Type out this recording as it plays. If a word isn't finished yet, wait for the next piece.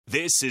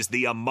This is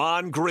the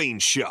Amon Green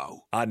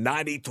Show on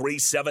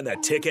 93.7 The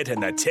Ticket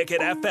and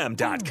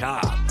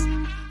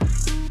theticketfm.com.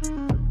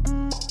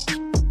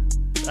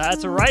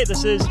 That's right.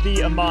 This is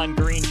the Amon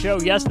Green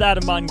Show. Yes, that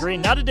Amon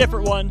Green, not a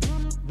different one.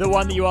 The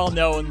one that you all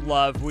know and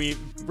love. We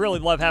really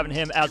love having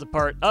him as a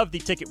part of the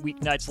Ticket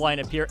Weeknights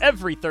lineup here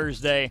every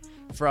Thursday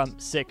from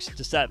 6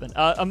 to 7.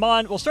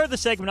 Amon, we'll start the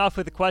segment off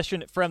with a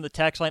question from the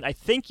text line. I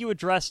think you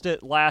addressed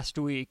it last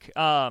week,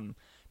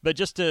 but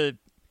just to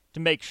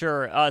make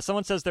sure,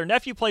 someone says their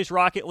nephew plays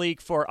Rocket League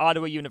for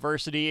Ottawa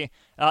University,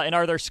 and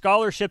are there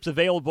scholarships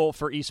available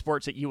for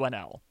esports at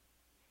UNL?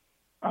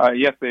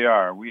 Yes, they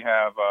are. We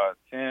have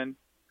 10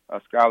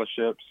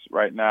 scholarships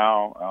right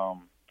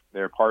now.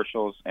 They're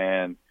partials,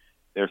 and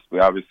there's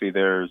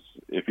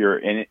if you're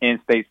an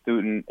in-state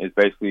student, it's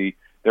basically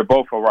they're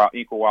both around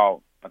equal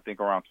out. I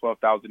think around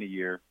 $12,000 a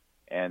year,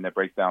 and that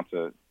breaks down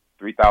to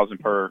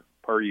 $3,000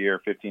 per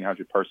year,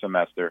 $1,500 per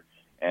semester,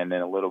 and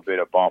then a little bit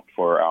of bump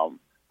for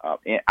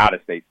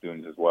out-of-state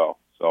students as well.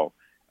 So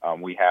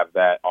we have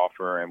that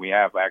offer, and we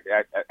have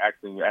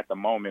actually at the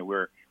moment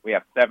we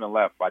have 7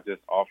 left. I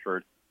just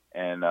offered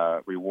and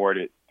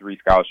rewarded 3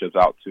 scholarships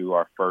out to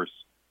our first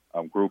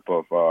group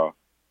of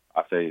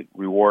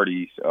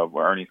rewardees of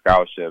earning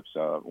scholarships.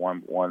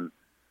 One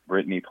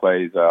Brittany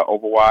plays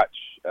Overwatch,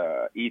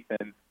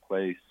 Ethan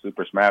plays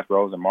Super Smash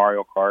Bros. And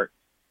Mario Kart,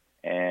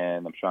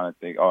 and I'm trying to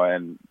think.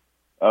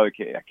 I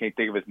can't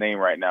think of his name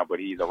right now, but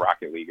he's a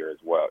Rocket Leaguer as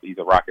well. He's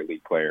a Rocket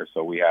League player.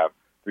 So we have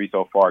 3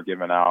 so far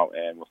given out,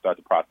 and we'll start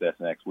the process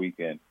next week,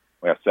 and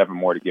we have 7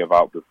 more to give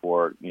out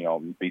before,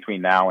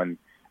 between now and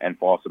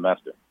fall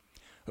semester.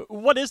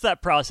 What is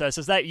that process?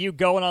 Is that you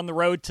going on the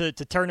road to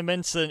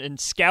tournaments and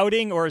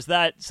scouting, or is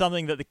that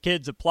something that the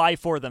kids apply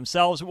for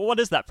themselves?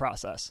 What is that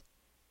process?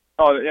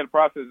 Oh, the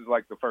process is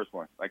like the first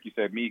one. Like you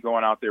said, me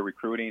going out there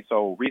recruiting.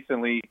 So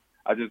recently,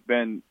 I've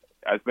been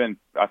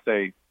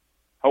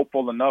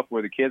hopeful enough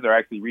where the kids are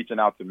actually reaching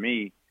out to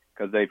me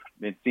because they've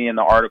been seeing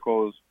the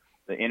articles,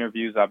 the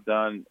interviews I've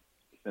done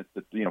since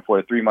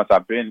for the 3 months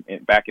I've been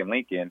back in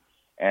Lincoln,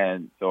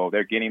 and so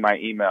they're getting my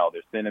email,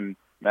 they're sending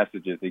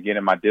messages, they're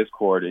getting my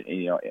Discord,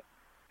 and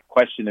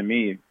questioning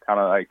me, kind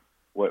of like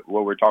what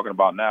we're talking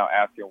about now,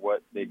 asking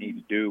what they need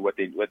to do, what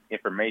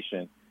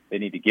information they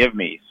need to give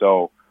me.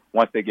 So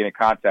once they get in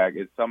contact,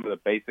 it's some of the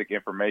basic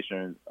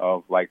information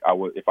of like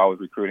if I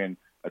was recruiting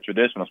a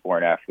traditional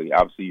sport athlete,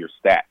 obviously your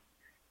stats.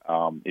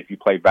 If you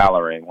play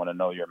Valorant, want to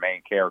know your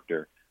main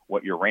character,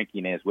 what your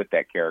ranking is with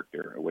that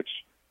character, which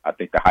I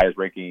think the highest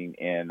ranking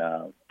in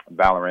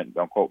Valorant,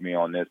 don't quote me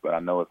on this, but I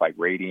know it's like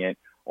Radiant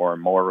or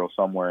Immortal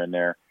somewhere in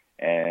there.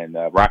 And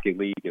Rocket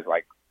League is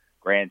like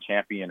Grand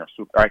Champion or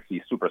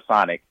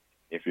Supersonic.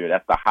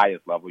 That's the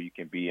highest level you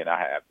can be. And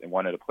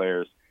one of the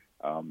players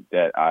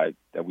that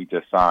we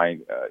just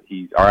signed,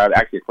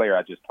 actually a player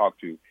I just talked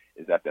to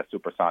is at that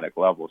Supersonic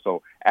level.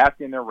 So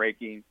asking their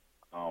ranking,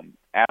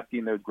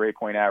 asking their grade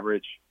point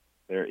average,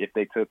 if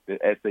they took the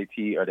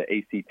SAT or the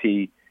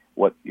ACT,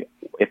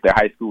 if their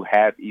high school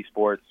has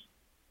esports,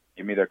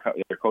 give me their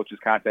coach's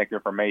contact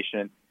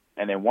information.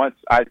 And then once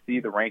I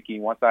see the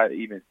ranking, once I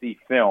even see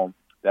film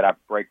that I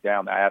break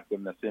down, I ask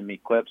them to send me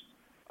clips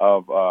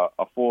of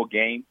a full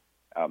game.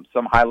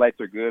 Some highlights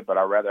are good, but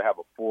I'd rather have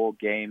a full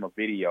game of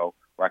video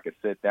where I could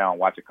sit down,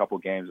 watch a couple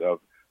games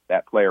of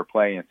that player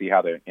play and see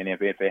how and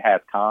if it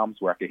has comms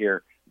where I could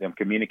hear them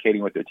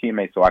communicating with their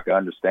teammates so I could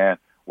understand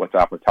what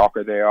type of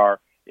talker they are,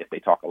 if they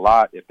talk a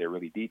lot, if they're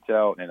really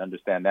detailed, and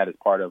understand that as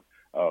part of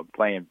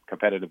playing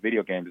competitive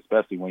video games,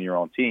 especially when you're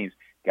on teams,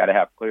 you got to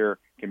have clear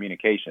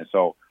communication.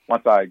 So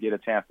once I get a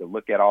chance to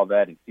look at all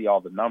that and see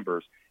all the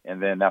numbers, and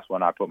then that's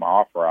when I put my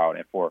offer out.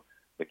 And for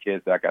the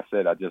kids, like I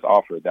said, I just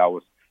offered,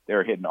 they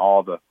were hitting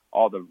all the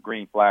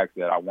green flags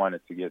that I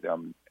wanted to get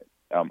them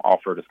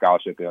offered a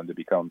scholarship to them to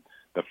become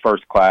the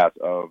first class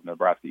of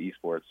Nebraska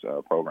esports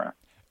program.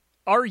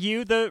 Are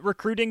you the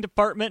recruiting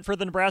department for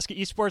the Nebraska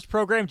esports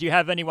program? Do you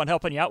have anyone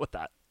helping you out with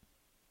that?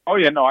 Oh,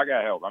 yeah, no, I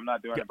got help. I'm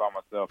not doing it by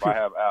myself. I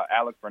have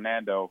Alex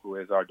Fernando, who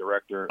is our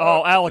director.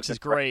 Oh, Alex is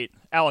great.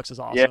 Alex is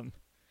awesome.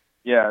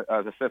 Yeah,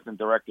 assistant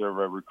director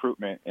of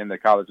recruitment in the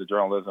College of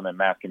Journalism and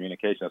Mass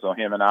Communication. So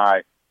him and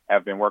I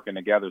have been working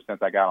together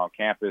since I got on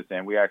campus,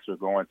 and we actually are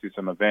going to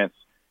some events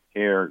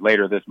here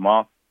later this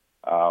month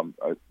down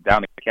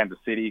in Kansas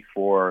City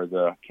for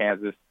the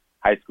Kansas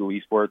High School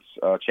Esports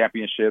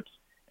Championships,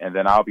 and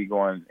then I'll be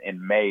going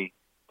in May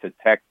to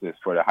Texas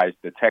for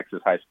the Texas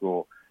High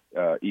School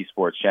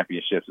Esports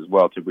Championships as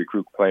well to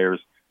recruit players,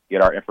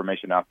 get our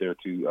information out there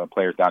to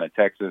players down in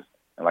Texas,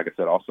 and like I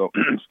said, also,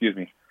 excuse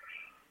me,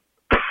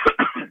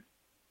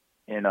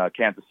 in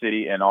Kansas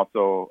City, and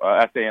also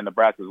I say in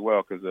Nebraska as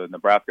well, because the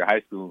Nebraska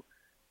High School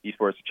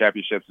Esports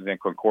Championships is in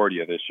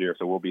Concordia this year,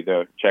 so we'll be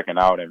there checking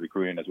out and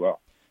recruiting as well.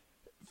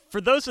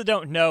 For those that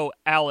don't know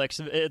Alex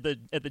at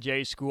the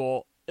J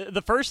School,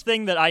 the first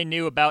thing that I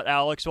knew about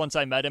Alex once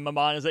I met him,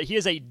 Amon, is that he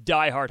is a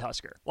diehard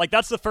Husker. Like,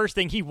 that's the first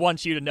thing he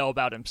wants you to know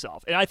about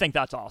himself, and I think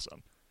that's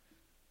awesome.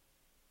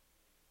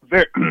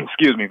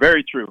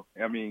 Very true.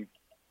 I mean,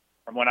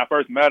 when I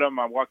first met him,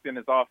 I walked in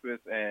his office,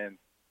 and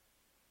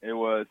it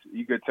was,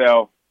 you could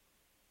tell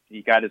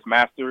he got his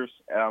master's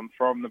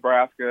from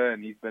Nebraska,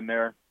 and he's been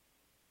there.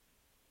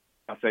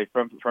 I say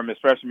from his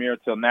freshman year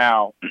till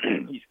now,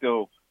 he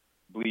still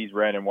bleeds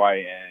red and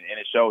white, and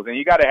it shows. And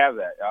you got to have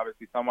that.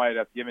 Obviously, somebody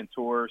that's giving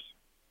tours,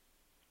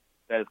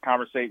 that is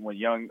conversating with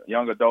young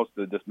adults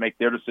to just make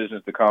their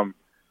decisions to come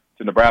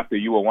to Nebraska.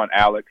 You will want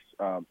Alex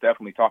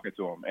definitely talking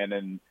to him. And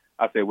then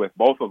I say with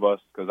both of us,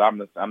 because I'm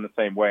the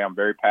same way. I'm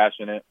very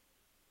passionate.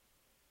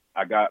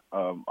 I got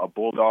a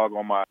bulldog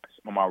on my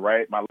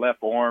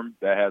left arm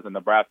that has a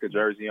Nebraska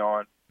jersey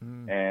on,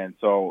 and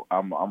so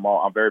I'm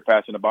very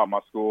passionate about my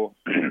school.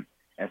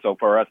 And so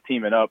for us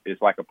teaming up,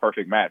 it's like a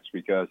perfect match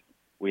because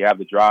we have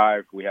the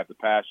drive, we have the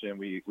passion,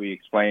 we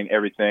explain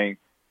everything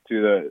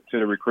to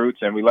the recruits,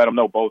 and we let them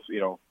know both,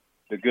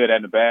 the good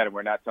and the bad, and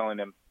we're not telling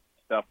them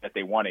stuff that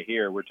they want to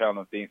hear. We're telling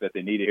them things that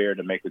they need to hear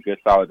to make a good,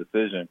 solid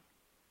decision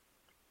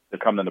to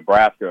come to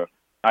Nebraska,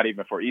 not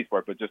even for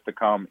esports, but just to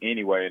come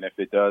anyway. And if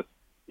it does,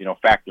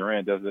 factor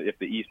in, if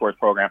the esports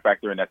program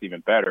factor in, that's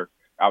even better.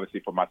 Obviously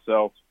for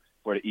myself,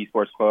 for the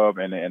esports club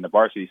and the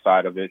varsity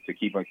side of it to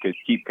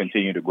keep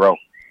continuing to grow.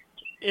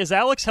 Is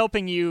Alex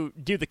helping you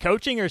do the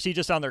coaching, or is he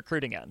just on the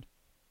recruiting end?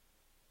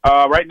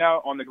 Right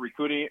now on the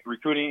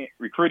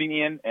recruiting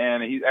end,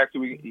 and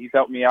he's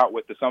helped me out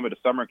with some of the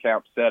summer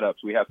camp setups.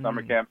 We have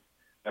summer camps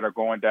that are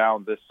going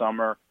down this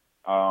summer.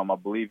 I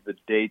believe the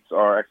dates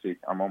are actually,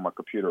 I'm on my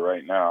computer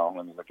right now.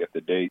 Let me look at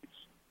the dates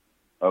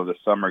of the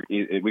summer.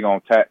 We're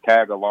going to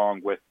tag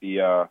along with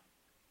the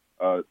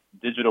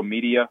digital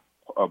media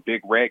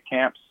Big Red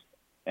camps.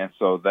 And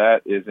so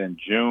that is in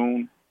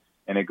June,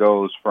 and it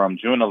goes from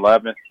June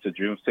 11th to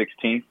June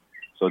 16th.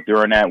 So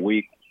during that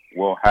week,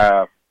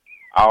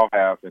 I'll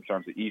have, in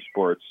terms of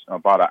esports,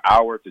 about an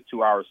hour to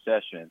 2 hour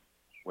session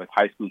with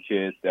high school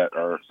kids that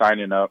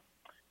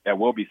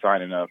will be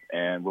signing up,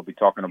 and we'll be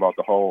talking about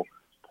the whole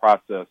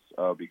process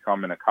of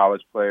becoming a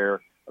college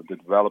player, of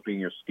developing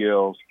your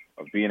skills,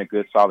 of being a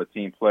good, solid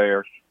team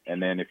player,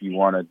 and then if you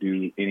want to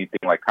do anything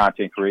like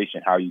content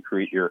creation, how you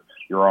create your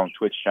own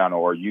Twitch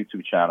channel or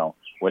YouTube channel,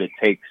 what it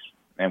takes,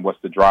 and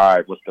what's the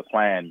drive, what's the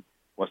plan,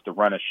 what's to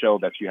run a show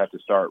that you have to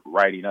start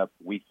writing up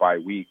week by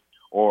week,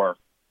 or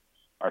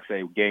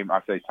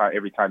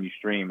every time you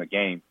stream a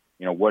game,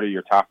 what are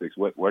your topics?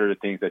 What are the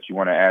things that you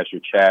want to ask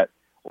your chat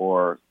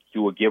or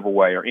do a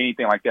giveaway or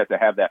anything like that to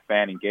have that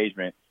fan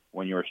engagement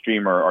when you're a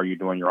streamer or you're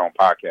doing your own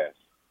podcast?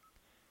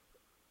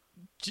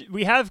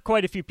 We have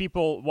quite a few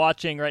people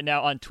watching right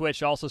now on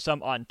Twitch, also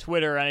some on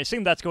Twitter, and I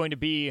assume that's going to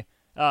be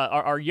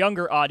our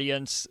younger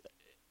audience.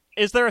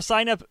 Is there a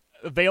sign-up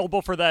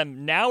available for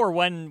them now, or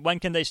when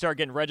can they start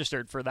getting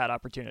registered for that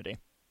opportunity?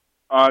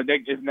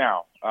 It's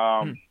now.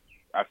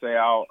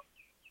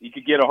 You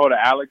could get a hold of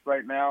Alex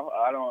right now.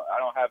 I don't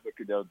have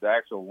the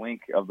actual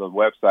link of the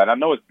website. I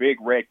know it's Big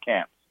Red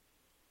Camps.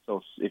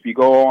 So if you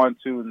go on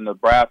to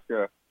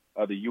Nebraska,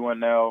 the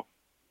UNL,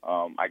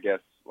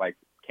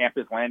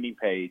 campus landing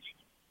page,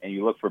 and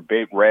you look for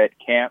Big Red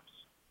Camps,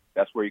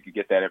 that's where you could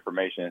get that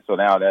information. So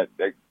now that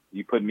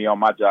you put me on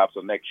my job, so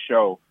next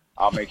show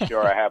I'll make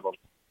sure I have them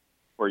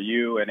for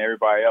you and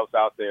everybody else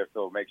out there.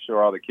 So make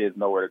sure all the kids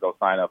know where to go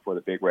sign up for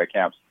the Big Red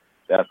Camps.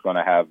 That's going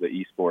to have the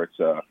esports,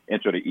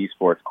 intro to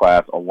esports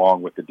class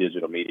along with the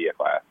digital media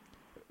class.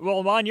 Well,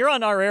 Amon, you're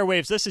on our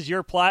airwaves. This is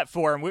your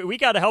platform. We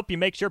got to help you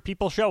make sure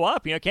people show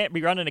up. Can't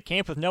be running a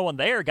camp with no one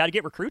there. Got to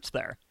get recruits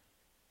there.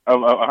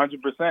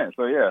 100%.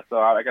 So, yeah. So,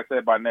 like I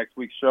said, by next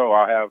week's show,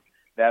 I'll have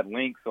that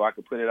link so I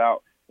can put it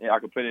out. I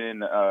can put it in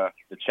the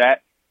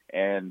chat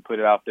and put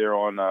it out there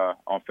on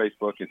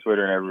Facebook and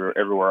Twitter and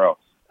everywhere else.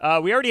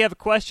 We already have a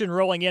question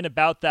rolling in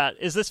about that.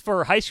 Is this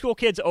for high school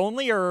kids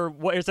only, or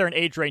is there an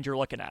age range you're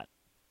looking at?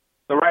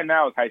 So right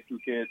now it's high school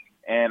kids,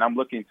 and I'm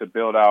looking to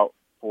build out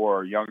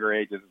for younger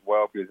ages as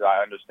well because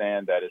I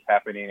understand that it's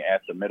happening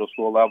at the middle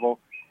school level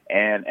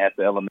and at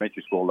the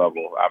elementary school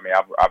level. I mean,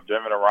 I've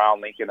driven around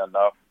Lincoln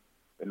enough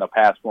in the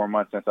past 4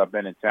 months since I've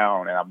been in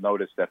town, and I've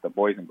noticed that the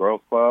Boys and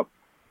Girls Club,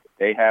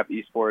 they have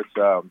esports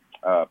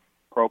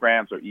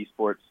programs or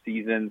esports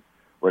seasons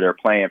where they're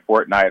playing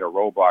Fortnite or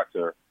Roblox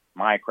or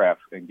Minecraft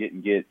and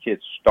getting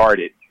kids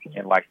started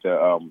in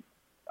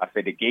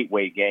the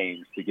gateway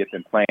games to get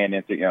them playing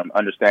into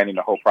understanding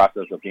the whole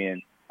process of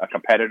being a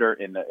competitor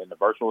in the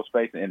virtual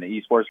space and in the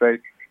esports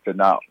space to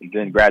now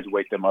then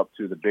graduate them up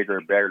to the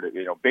bigger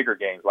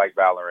games like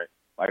Valorant,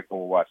 like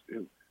Overwatch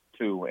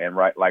 2 and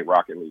like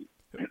Rocket League.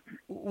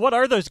 What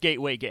are those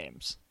gateway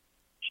games?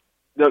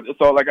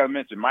 So like I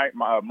mentioned,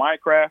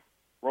 Minecraft,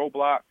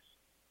 Roblox,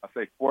 I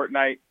say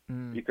Fortnite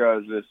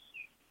because it's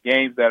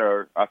games that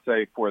are, I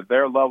say, for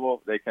their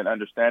level, they can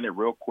understand it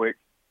real quick.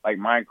 Like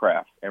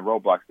Minecraft and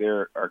Roblox,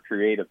 there are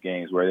creative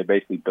games where they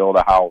basically build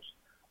a house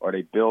or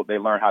they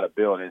learn how to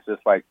build. And it's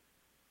just like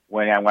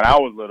when I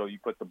was little, you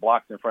put the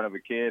blocks in front of a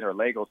kid or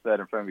Lego set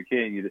in front of a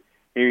kid, and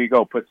here you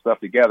go, put stuff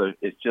together.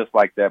 It's just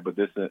like that, but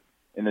this is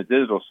in the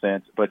digital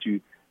sense. But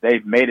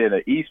they've made it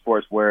an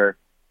esports where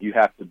you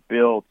have to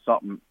build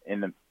something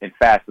in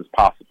fast as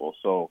possible.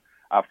 So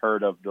I've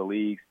heard of the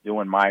leagues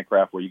doing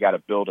Minecraft where you got to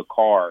build a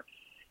car,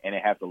 and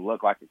it has to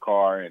look like a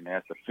car, and it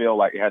has to feel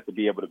like it has to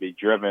be able to be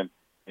driven,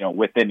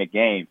 within the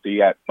game. So you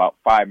got about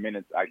 5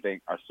 minutes, I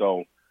think, or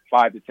so,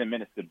 5 to 10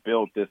 minutes to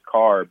build this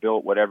car, or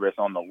build whatever is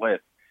on the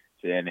list.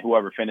 And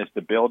whoever finished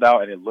the build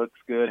out and it looks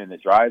good and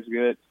it drives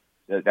good,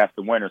 that's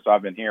the winner. So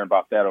I've been hearing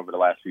about that over the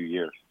last few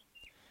years.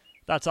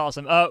 That's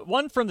awesome.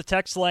 One from the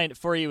text line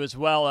for you as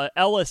well.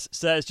 Ellis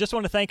says, just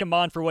want to thank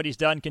Aman for what he's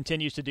done,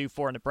 continues to do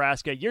for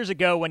Nebraska. Years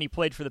ago when he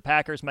played for the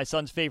Packers, my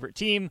son's favorite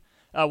team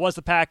was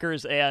the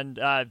Packers, and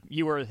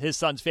you were his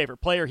son's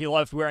favorite player. He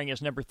loved wearing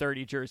his number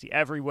 30 jersey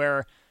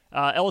everywhere.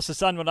 Ellis'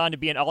 son went on to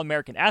be an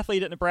All-American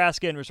athlete at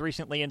Nebraska and was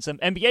recently in some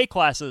NBA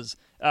classes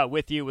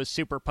with you, was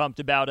super pumped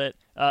about it.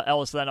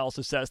 Ellis then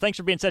also says, thanks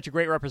for being such a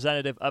great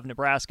representative of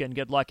Nebraska and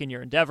good luck in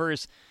your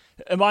endeavors.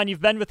 Aman, you've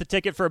been with the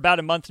Ticket for about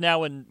a month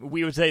now, and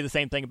we would say the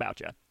same thing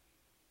about you.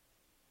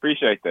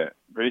 Appreciate that.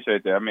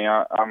 I mean,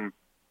 I'm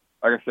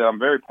like I said, I'm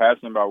very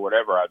passionate about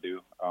whatever I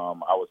do.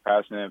 I was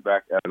passionate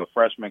back as a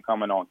freshman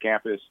coming on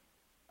campus.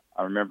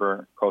 I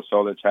remember Coach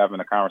Solich having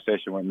a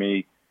conversation with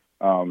me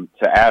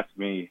to ask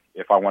me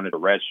if I wanted a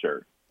red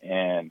shirt.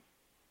 And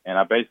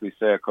I basically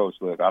said, Coach,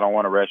 look, I don't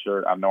want a red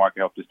shirt. I know I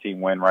can help this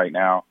team win right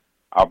now.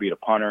 I'll be the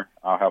punter.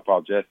 I'll help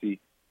out Jesse.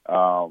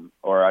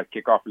 Or I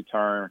kick off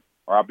return,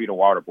 or I'll be the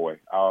water boy.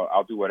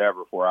 I'll do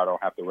whatever for I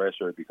don't have the red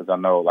shirt, because I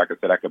know, like I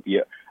said, I could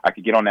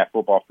get on that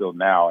football field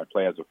now and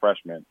play as a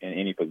freshman in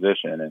any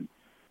position.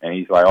 And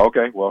he's like,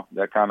 okay, well,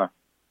 that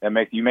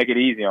makes it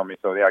easy on me.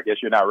 So yeah, I guess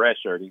you're not red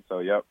shirting. So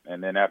yep.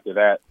 And then after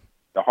that,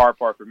 the hard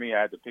part for me,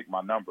 I had to pick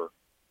my number.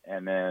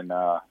 And then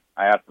I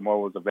asked him what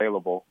was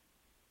available,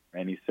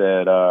 and he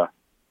said,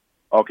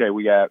 okay,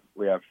 we have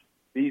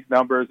these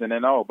numbers, and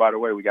then, oh, by the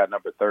way, we got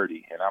number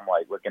 30. And I'm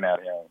like looking at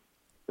him,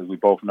 because we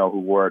both know who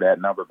wore that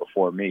number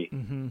before me,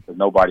 because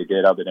nobody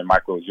did other than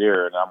Mike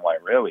Rozier. And I'm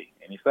like, really?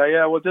 And he said,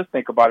 yeah, well, just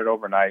think about it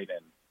overnight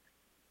and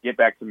get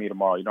back to me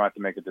tomorrow. You don't have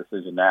to make a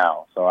decision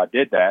now. So I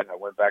did that. I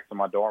went back to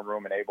my dorm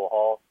room in Abel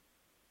Hall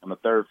on the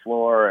 3rd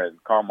floor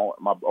and called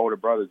my older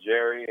brother,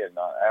 Jerry, and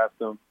I asked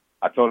him.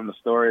 I told him the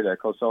story that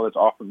Coach Solich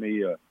offered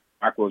me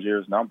Mike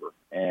Rozier's number.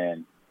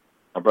 And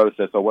my brother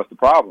said, so what's the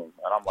problem?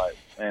 And I'm like,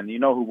 and you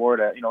know who wore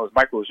that? You know, it's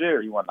Mike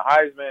Rozier. He won the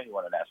Heisman. He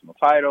won a national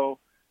title.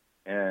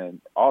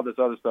 And all this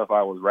other stuff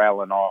I was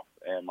rattling off.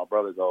 And my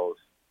brother goes,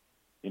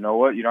 you know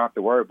what? You don't have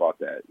to worry about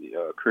that.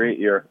 Create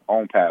your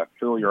own path.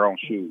 Fill your own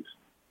shoes.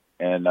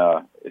 And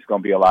it's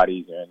going to be a lot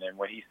easier. And then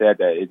when he said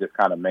that, it just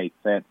kind of made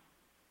sense.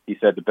 He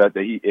said the best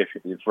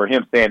that for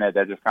him saying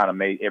that just kind of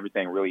made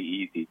everything really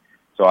easy.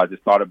 So I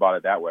just thought about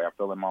it that way. I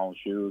fill in my own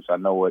shoes. I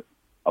know what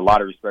a lot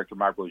of respect to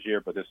Mike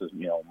Rozier, but this is,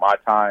 my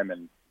time,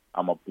 and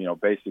I'm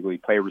basically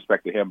pay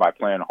respect to him by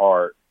playing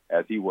hard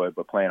as he would,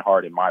 but playing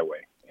hard in my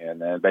way. And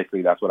then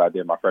basically that's what I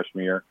did my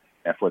freshman year,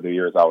 and for the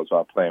years I was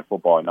playing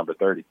football at number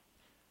 30.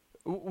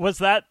 Was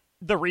that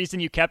the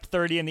reason you kept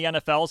 30 in the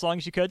NFL as long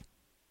as you could?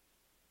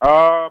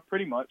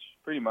 Pretty much.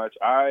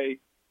 I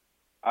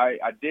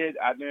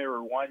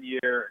remember one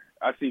year,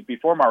 actually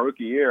before my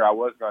rookie year, I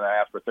was going to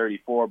ask for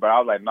 34, but I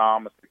was like,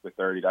 I'm going to stick with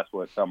 30. That's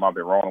something I've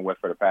been rolling with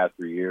for the past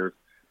 3 years.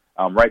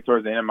 Right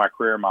towards the end of my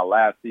career, my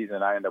last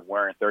season, I ended up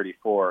wearing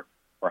 34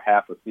 for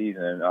half a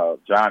season.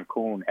 John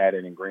Kuhn had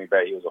it in Green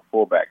Bay. He was a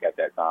fullback at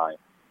that time.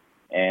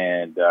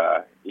 And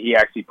he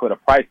actually put a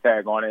price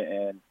tag on it,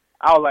 and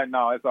I was like,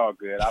 no, it's all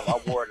good. I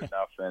wore it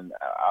enough, and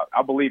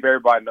I believe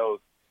everybody knows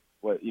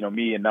what,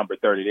 me and number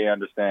 30, they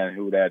understand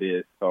who that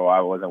is, so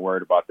I wasn't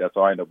worried about that.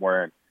 So I ended up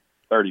wearing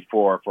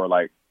 34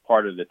 for,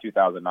 part of the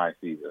 2009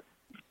 season.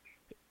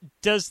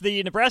 Does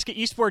the Nebraska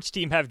esports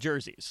team have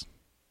jerseys?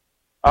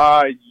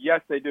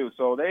 Yes, they do.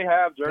 So they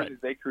have jerseys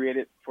they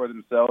created for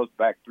themselves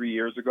back 3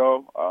 years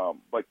ago.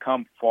 But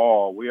come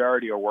fall, we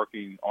already are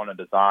working on a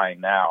design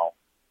now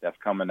that's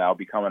coming out,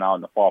 be coming out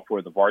in the fall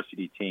for the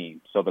varsity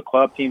team. So the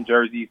club team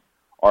jerseys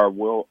are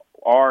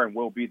and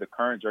will be the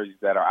current jerseys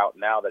that are out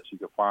now that you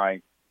can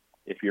find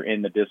if you're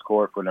in the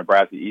Discord for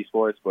Nebraska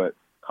esports. But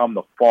come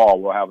the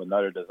fall, we'll have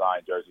another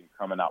design jersey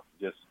coming out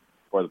just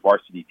for the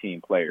varsity team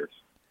players.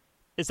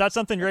 Is that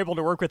something you're able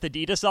to work with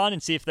Adidas on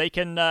and see if they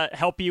can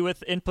help you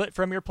with input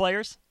from your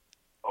players?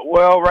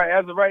 Well,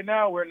 as of right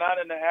now, we're not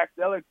in the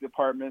athletic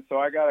department, so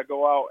I got to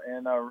go out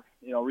and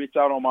reach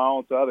out on my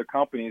own to other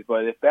companies.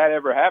 But if that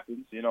ever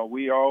happens,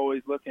 we are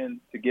always looking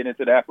to get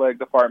into the athletic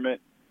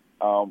department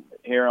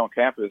here on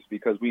campus,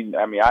 because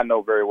I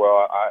know very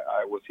well.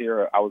 I was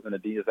an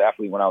Adidas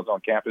athlete when I was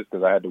on campus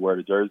because I had to wear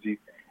the jersey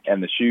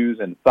and the shoes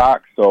and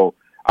socks. So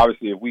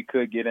obviously, if we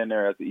could get in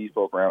there as the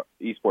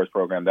esports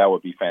program, that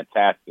would be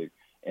fantastic.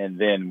 And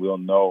then we'll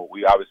know.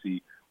 We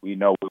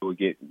know we will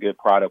get good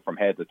product from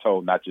head to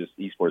toe, not just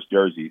esports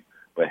jerseys,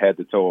 but head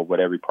to toe with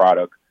every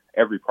product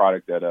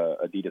that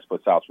Adidas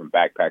puts out, from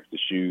backpacks to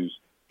shoes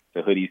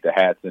to hoodies to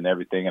hats and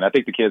everything. And I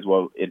think the kids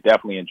will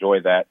definitely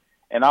enjoy that.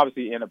 And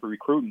obviously, in a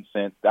recruiting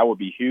sense, that would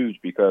be huge,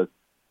 because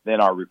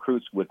then our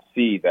recruits would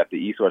see that the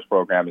esports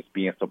program is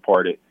being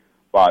supported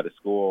by the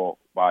school,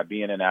 by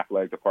being in the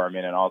athletic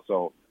department, and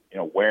also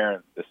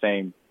wearing the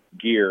same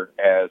gear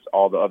as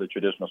all the other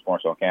traditional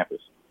sports on campus.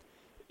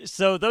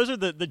 So those are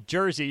the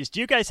jerseys. Do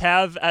you guys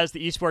have, as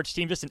the esports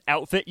team, just an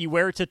outfit you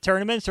wear to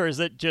tournaments, or is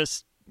it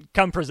just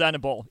come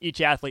presentable,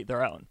 each athlete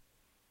their own?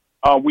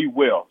 We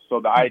will. So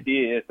the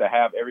idea is to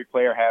have every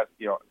player has,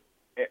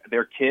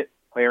 their kit,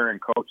 player and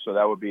coach. So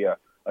that would be a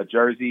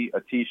jersey,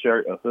 a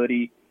T-shirt, a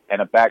hoodie,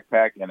 and a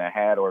backpack, and a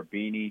hat or a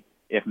beanie,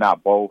 if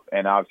not both,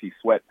 and obviously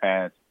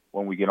sweatpants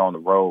when we get on the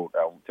road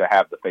to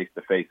have the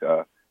face-to-face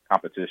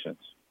competitions.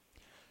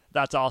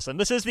 That's awesome.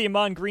 This is the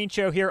Ahman Green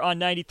Show here on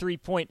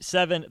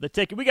 93.7 The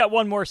Ticket. We got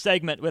one more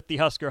segment with the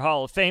Husker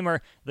Hall of Famer,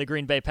 the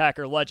Green Bay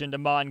Packer legend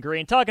Ahman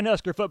Green. Talking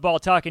Husker football,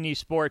 talking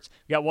esports.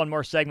 We got one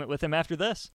more segment with him after this.